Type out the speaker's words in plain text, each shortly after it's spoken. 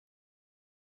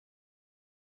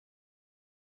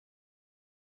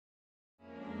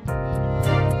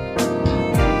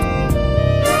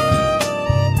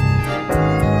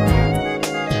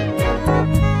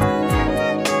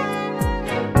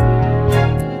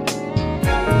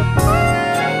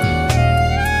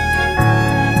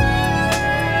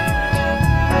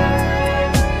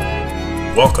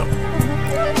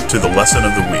to the Lesson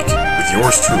of the Week with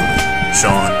yours truly,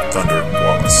 Sean Thunder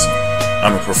Wallace.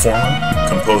 I'm a performer,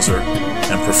 composer,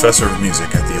 and professor of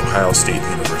music at The Ohio State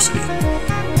University.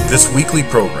 This weekly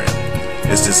program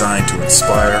is designed to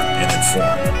inspire and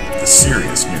inform the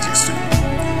serious music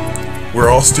student. We're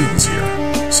all students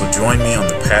here, so join me on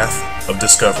the path of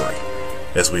discovery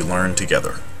as we learn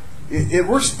together. It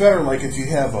works better like if you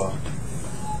have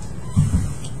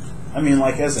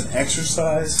like as an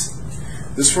exercise.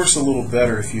 This works a little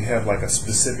better if you have like a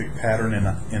specific pattern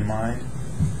in mind,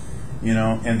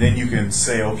 and then you can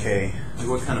say, okay.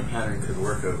 What kind of pattern could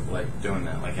work of like doing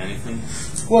that? Like anything?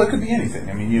 Well, it could be anything.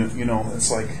 I mean,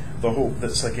 it's like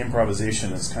it's like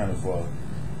improvisation is kind of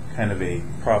a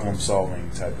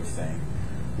problem-solving type of thing,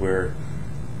 where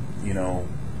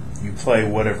you play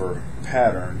whatever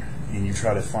pattern and you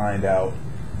try to find out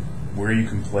where you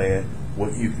can play it,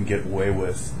 what you can get away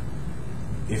with.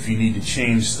 If you need to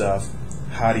change stuff,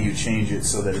 how do you change it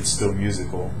so that it's still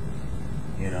musical?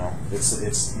 It's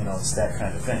that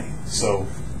kind of thing. So,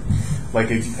 like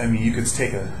you could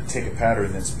take a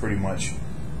pattern that's pretty much,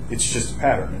 it's just a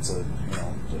pattern. It's a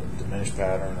diminished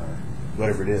pattern or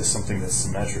whatever it is, something that's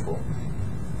symmetrical.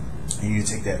 And you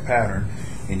take that pattern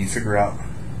and you figure out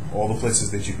all the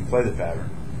places that you can play the pattern.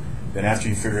 Then after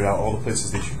you figured out all the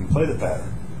places that you can play the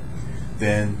pattern,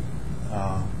 then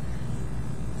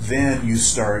you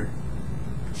start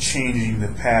changing the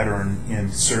pattern in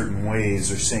certain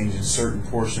ways or changing certain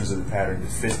portions of the pattern to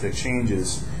fit the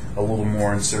changes a little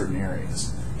more in certain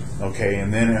areas. Okay,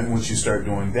 and then once you start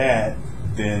doing that,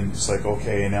 then it's like,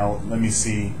 okay, now let me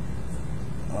see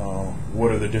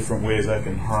what are the different ways I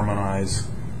can harmonize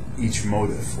each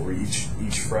motive or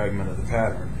each fragment of the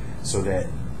pattern, so that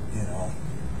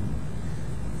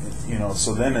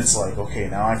so then it's like, okay,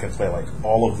 now I can play like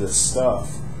all of this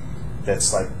stuff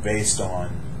that's like based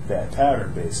on that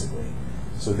pattern, basically.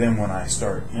 So then when I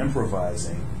start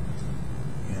improvising,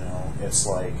 it's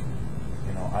like,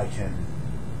 I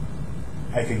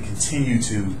can continue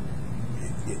to,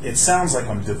 it sounds like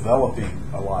I'm developing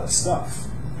a lot of stuff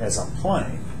as I'm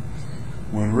playing,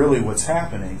 when really what's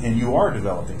happening, and you are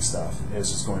developing stuff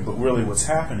as it's going, but really what's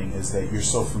happening is that you're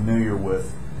so familiar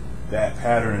with that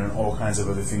pattern and all kinds of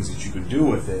other things that you can do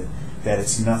with it, that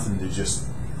it's nothing to just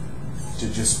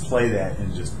play that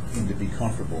and to be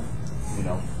comfortable,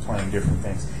 playing different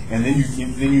things. And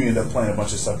then you end up playing a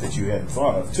bunch of stuff that you hadn't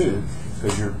thought of too,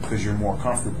 because you're more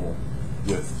comfortable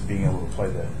with being able to play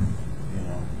the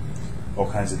all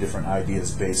kinds of different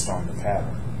ideas based on the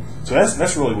pattern. So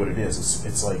that's really what it is.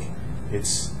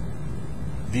 It's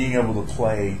being able to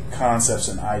play concepts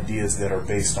and ideas that are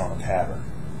based on a pattern,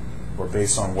 or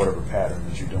based on whatever pattern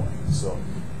that you're doing. So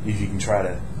if you can try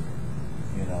to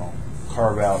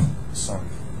carve out some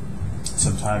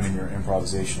time in your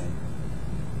improvisation,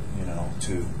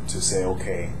 to say,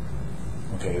 okay,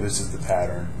 this is the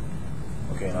pattern.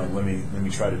 Okay, now let me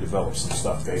try to develop some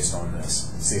stuff based on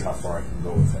this. See how far I can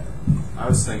go with that. I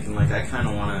was thinking, like, I kind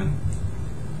of want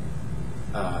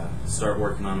to start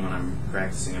working on when I'm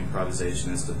practicing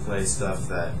improvisation is to play stuff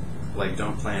that, like,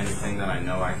 don't play anything that I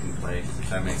know I can play, if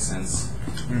that makes sense.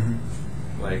 Mm-hmm.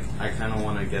 Like, I kind of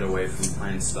want to get away from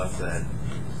playing stuff that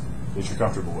you're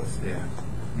comfortable with. Yeah.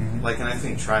 Mm-hmm. Like, and I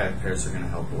think triad pairs are going to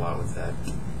help a lot with that.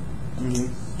 Mm-hmm.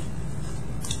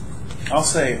 I'll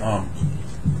say,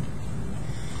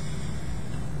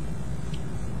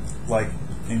 like,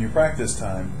 in your practice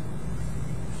time,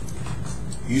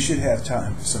 you should have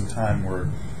some time where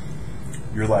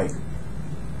you're like,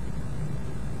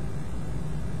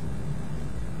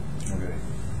 okay,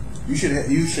 you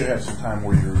should have some time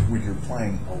where you're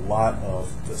playing a lot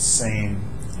of the same.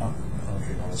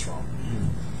 Okay, no, that's wrong.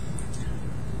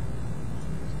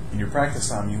 In your practice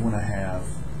time, you want to have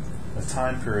a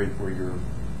time period where you're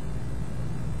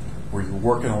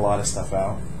working a lot of stuff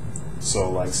out. So,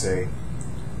 like, say,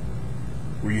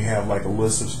 where you have like a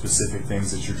list of specific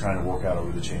things that you're trying to work out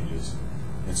over the changes,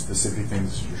 and specific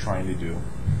things that you're trying to do.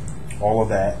 All of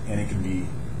that, and it can be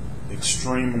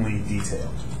extremely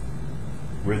detailed.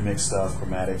 Rhythmic stuff,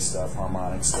 chromatic stuff,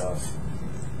 harmonic stuff,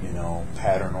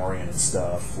 pattern-oriented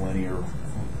stuff, linear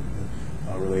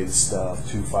related stuff,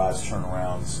 2/5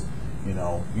 turnarounds. You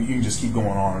can just keep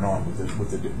going on and on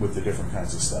with the different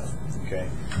kinds of stuff. Okay,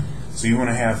 so you want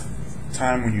to have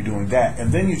time when you're doing that,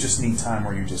 and then you just need time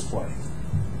where you just play,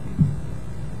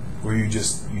 where you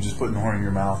just put the horn in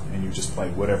your mouth and you just play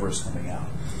whatever is coming out.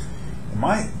 And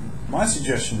my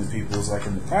suggestion to people is, like,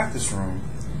 in the practice room,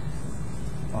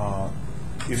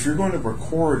 if you're going to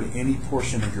record any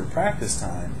portion of your practice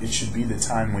time, it should be the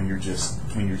time when you're just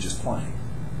playing.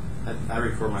 I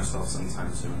record myself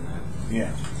sometimes doing that.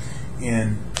 Yeah,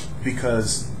 and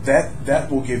because that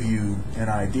will give you an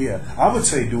idea. I would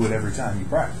say do it every time you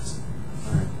practice.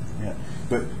 Alright. Yeah,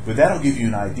 but that'll give you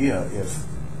an idea if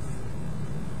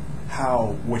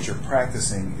how what you're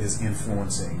practicing is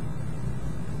influencing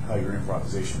how your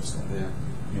improvisation is going. Yeah.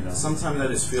 You know. Sometimes I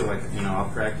just feel like, you know, I'll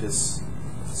practice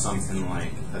something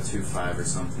like a 2-5 or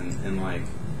something, and like,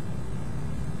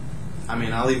 I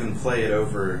mean, I'll even play it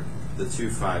over the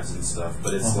 2-5s and stuff,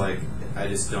 but it's like I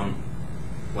just don't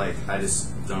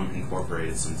incorporate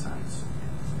it sometimes.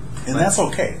 And like, that's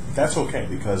okay. That's okay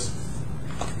because.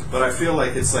 But I feel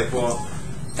like it's like, well,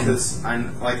 because I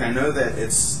know that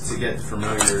it's to get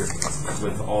familiar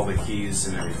with all the keys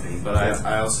and everything, but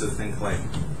I also think like,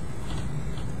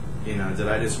 you know, did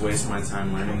I just waste my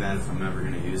time learning that if I'm never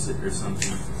going to use it or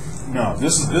something? No,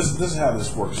 this is how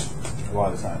this works a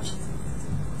lot of times.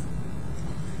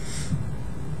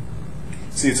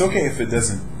 See, it's okay if it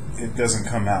doesn't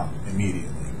come out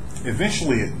immediately.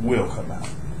 Eventually, it will come out.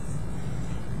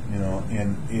 You know,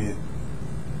 and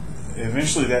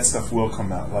eventually that stuff will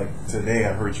come out. Like today,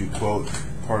 I heard you quote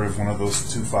part of one of those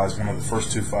 2-5s, one of the first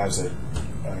 2-5s that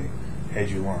I had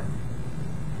you learn.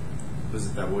 Was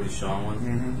it that Woody Shaw one?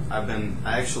 Mm-hmm.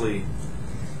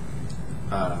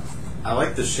 I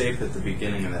like the shape at the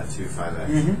beginning of that 2-5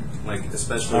 actually. Mm-hmm. Like,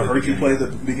 especially I at heard the you play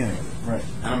beginning. the beginning of it, right?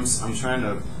 And I'm trying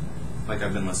to, like,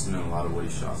 I've been listening to a lot of Woody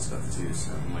Shaw stuff too,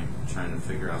 so I'm like trying to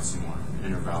figure out some more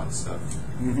intervallic stuff.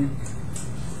 Mm-hmm.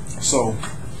 So,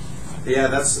 yeah,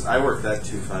 I worked that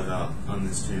 2-5 out on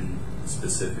this tune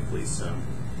specifically, so.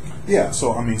 yeah,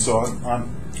 so I mean, so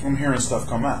I'm hearing stuff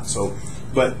come out. So,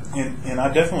 but and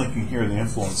I definitely can hear the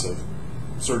influence of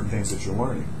certain things that you're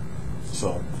learning.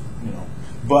 So, you know,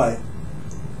 but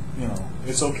you know,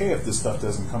 it's okay if this stuff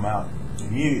doesn't come out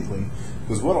immediately,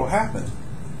 because what'll happen?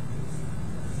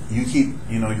 You keep,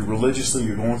 you know, you're going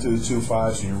through the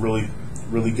 2-5s, and you're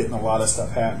really getting a lot of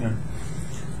stuff happening.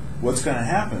 What's going to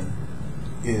happen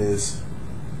is,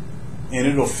 and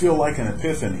it'll feel like an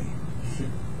epiphany,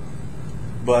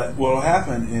 but what'll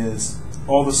happen is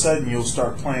all of a sudden you'll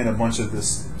start playing a bunch of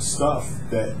this stuff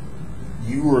that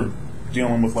you were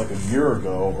dealing with like a year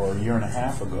ago or a year and a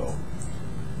half ago,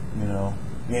 you know,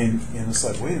 and it's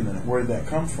like, wait a minute, where did that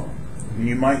come from? And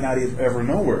you might not ever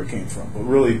know where it came from, but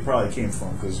really it probably came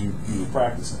from because you were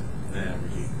practicing. Yeah.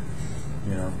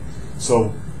 You know,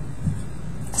 so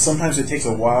sometimes it takes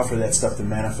a while for that stuff to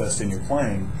manifest in your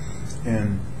playing,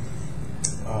 and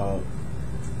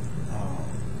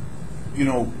you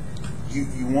know,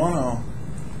 you want to.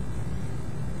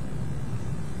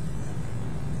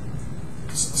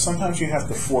 Sometimes you have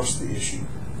to force the issue.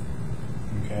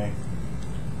 Okay,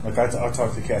 like I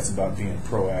talk to cats about being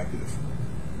proactive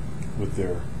with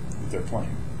their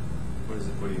playing.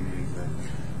 What do you mean exactly?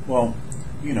 Well,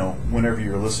 you know, whenever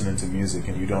you're listening to music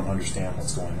and you don't understand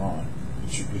what's going on,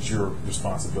 it's your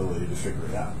responsibility to figure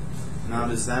it out. Now,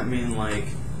 does that mean like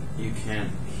you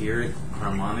can't hear it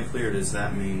harmonically, or does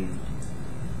that mean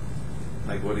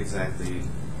like what exactly?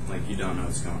 Like you don't know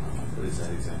what's going on? Like, what is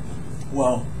that exactly?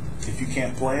 Well, if you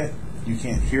can't play it, you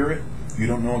can't hear it, you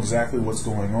don't know exactly what's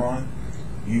going on,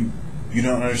 you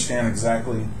don't understand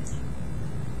exactly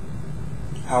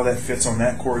how that fits on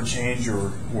that chord change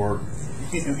or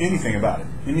anything about it,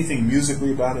 anything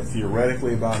musically about it,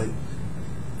 theoretically about it,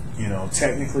 you know,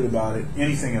 technically about it,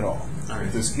 anything at all. Right.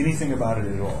 If there's anything about it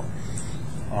at all,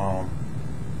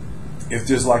 if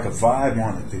there's like a vibe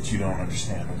on it that you don't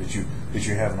understand or that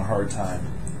you're having a hard time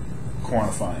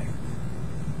quantifying,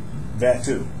 that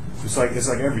too. It's like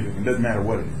everything. It doesn't matter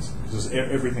what it is. It's just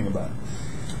everything about it.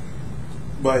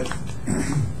 But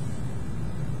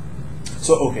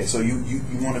so you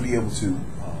want to be able to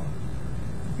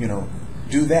you know,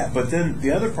 do that. But then the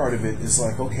other part of it is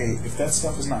like, okay, if that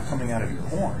stuff is not coming out of your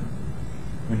horn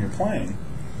when you're playing,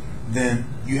 then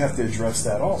you have to address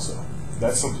that also.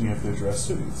 That's something you have to address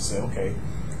too. You have to say, okay,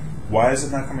 why is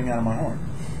it not coming out of my horn?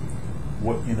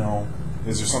 What, you know,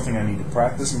 is there something I need to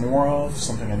practice more of?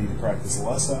 Something I need to practice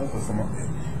less of?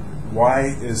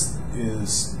 Why is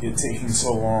it taking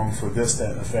so long for this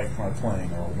to affect my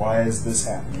playing? Or why is this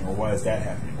happening? Or why is that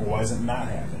happening? Or why is it not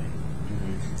happening?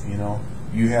 Mm-hmm. You know,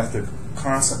 you have to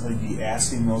constantly be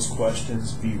asking those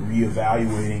questions, be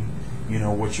reevaluating, you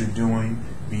know, what you're doing,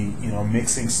 be, you know,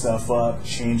 mixing stuff up,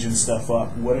 changing stuff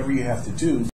up, whatever you have to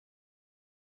do